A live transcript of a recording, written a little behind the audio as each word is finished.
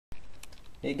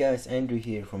Hey guys, Andrew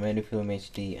here from Andrew Film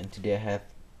HD, and today I have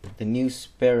the new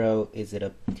Sphero. Is it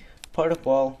a part of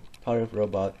ball, part of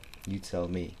robot? You tell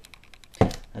me.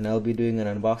 And I'll be doing an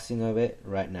unboxing of it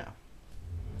right now.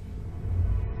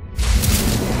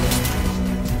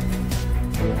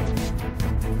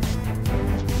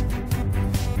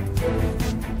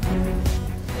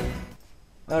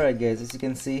 Alright guys, as you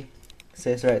can see, it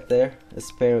says right there, a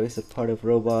Sphero is a part of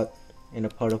robot and a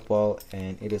part of ball,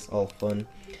 and it is all fun.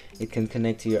 It can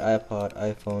connect to your iPod,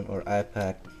 iPhone or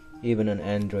iPad, even an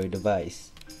Android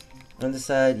device. On the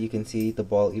side you can see the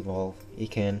ball evolve.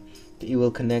 It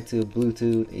will connect to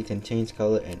Bluetooth, it can change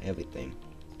color and everything.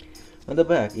 On the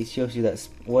back it shows you that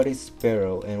what is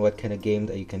Sphero and what kind of game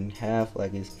that you can have,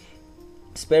 like is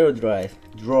Sphero Drive,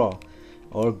 Draw,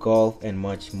 or Golf, and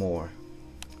much more.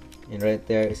 And right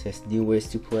there it says new ways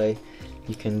to play.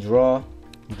 You can draw,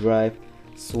 drive,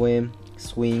 swim,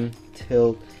 swing,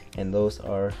 tilt, and those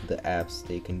are the apps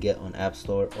that you can get on App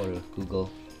Store or Google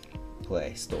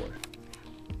Play Store.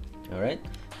 Alright,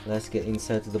 let's get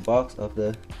inside to the box of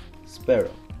the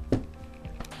Sphero.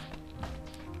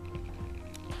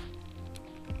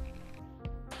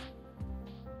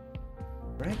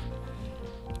 Right,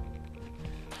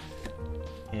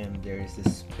 and there is the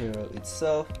Sphero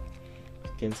itself.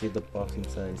 You can see the box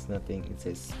inside is nothing. It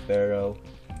says Sphero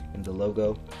and the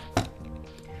logo.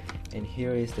 And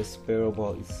here is the Sphero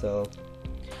ball itself.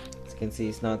 As you can see,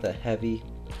 it's not that heavy,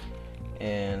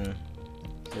 and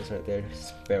it says right there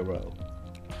Sphero.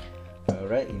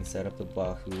 Alright, inside of the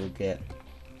box we will get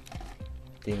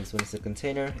things. One is a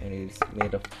container, and it is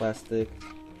made of plastic.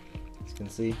 As you can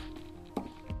see,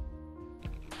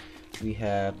 we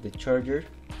have the charger,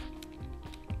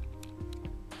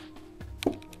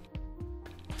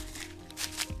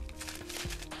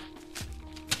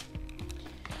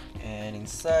 and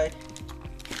inside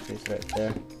it's right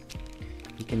there.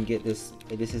 You can get this.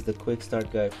 This is the quick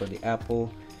start guide for the Apple.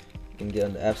 You can get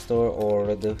on the App Store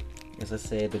or the, as I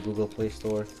said, the Google Play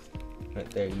Store. Right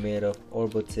there, made of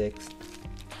robotics.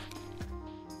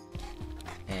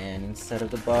 And inside of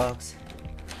the box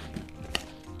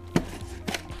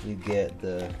you get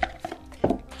the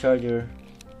charger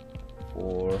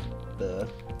for the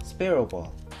Sphero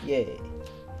ball. Yay!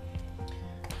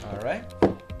 Alright.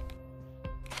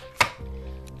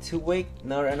 To wake,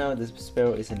 right now the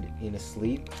Sphero is in a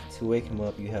sleep. To wake him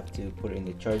up you have to put it in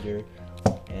the charger,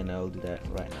 and I'll do that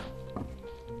right now.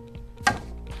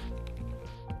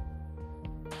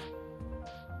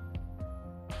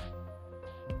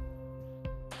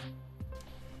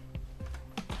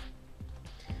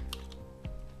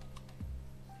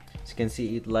 As you can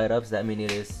see, it light up, so that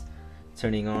means it is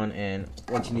turning on, and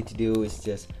what you need to do is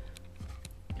just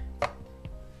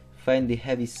find the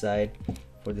heavy side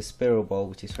for the Sphero ball,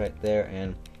 which is right there,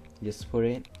 and just put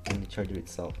it in the charger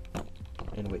itself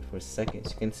and wait for a second.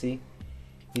 As you can see,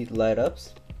 it light up.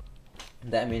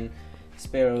 That means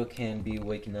Sphero can be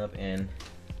waking up and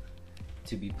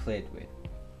to be played with.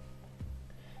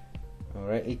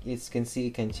 Alright, as you can see,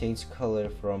 it can change color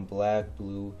from black,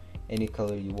 blue, any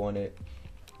color you want it.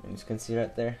 And as you can see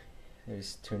right there,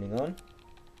 it's turning on.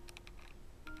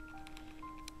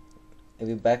 If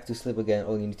you're back to sleep again,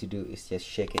 all you need to do is just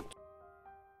shake it.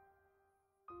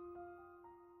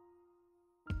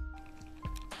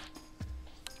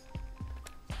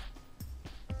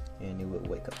 And you will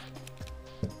wake up.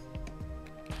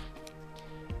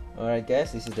 Alright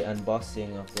guys, this is the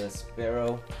unboxing of the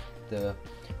Sphero, the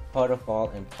part of ball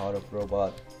and part of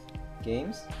robot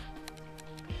games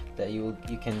that you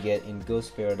can get in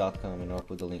GoSphero.com, and I'll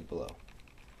put the link below.